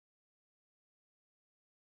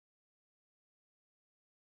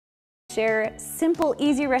Share simple,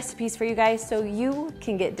 easy recipes for you guys so you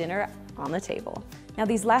can get dinner on the table. Now,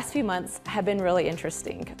 these last few months have been really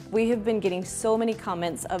interesting. We have been getting so many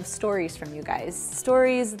comments of stories from you guys.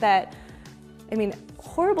 Stories that, I mean,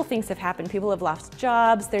 horrible things have happened. People have lost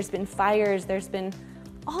jobs, there's been fires, there's been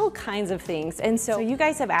all kinds of things. And so you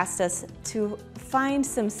guys have asked us to find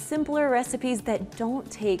some simpler recipes that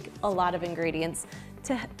don't take a lot of ingredients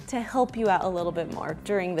to help you out a little bit more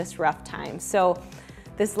during this rough time. So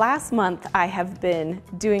this last month, I have been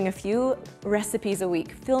doing a few recipes a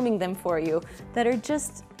week, filming them for you, that are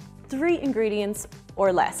just 3 ingredients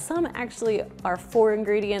or less. Some actually are 4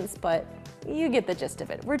 ingredients, but you get the gist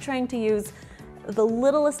of it. We're trying to use the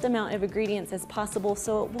littlest amount of ingredients as possible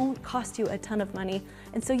so it won't cost you a ton of money,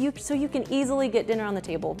 and so you can easily get dinner on the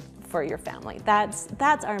table for your family.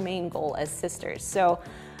 That's our main goal as sisters. So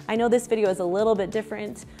I know this video is a little bit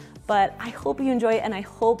different, but I hope you enjoy it and I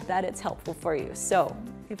hope that it's helpful for you. So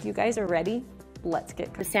if you guys are ready, let's get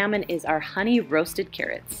cooking. The salmon is our honey roasted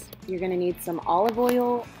carrots. You're gonna need some olive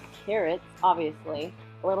oil, carrots, obviously,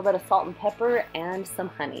 a little bit of salt and pepper, and some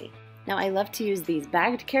honey. Now, I love to use these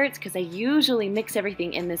bagged carrots because I usually mix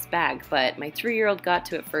everything in this bag, but my 3-year-old got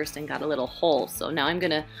to it first and got a little hole, so now I'm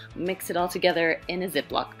gonna mix it all together in a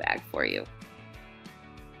Ziploc bag for you.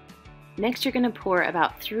 Next, you're gonna pour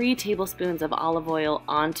about 3 tablespoons of olive oil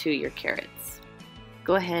onto your carrots.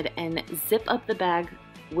 Go ahead and zip up the bag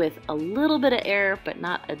with a little bit of air, but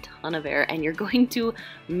not a ton of air, and you're going to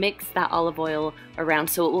mix that olive oil around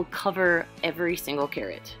so it will cover every single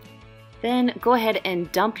carrot. Then go ahead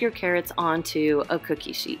and dump your carrots onto a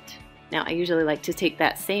cookie sheet. Now, I usually like to take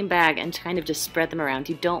that same bag and kind of just spread them around.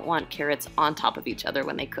 You don't want carrots on top of each other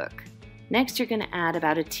when they cook. Next, you're gonna add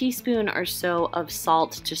about a teaspoon or so of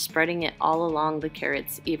salt, just spreading it all along the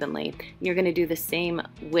carrots evenly. You're gonna do the same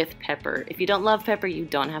with pepper. If you don't love pepper, you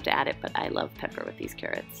don't have to add it, but I love pepper with these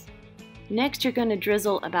carrots. Next, you're gonna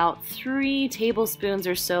drizzle about 3 tablespoons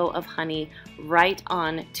or so of honey right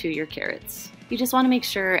onto your carrots. You just wanna make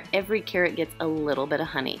sure every carrot gets a little bit of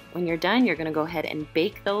honey. When you're done, you're gonna go ahead and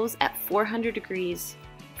bake those at 400 degrees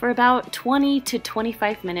for about 20 to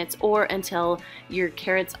 25 minutes, or until your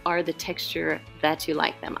carrots are the texture that you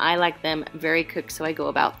like them. I like them very cooked, so I go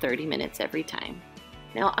about 30 minutes every time.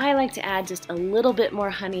 Now, I like to add just a little bit more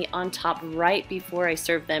honey on top right before I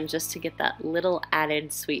serve them, just to get that little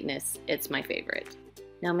added sweetness. It's my favorite.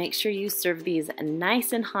 Now, make sure you serve these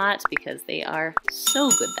nice and hot because they are so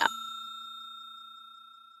good that way.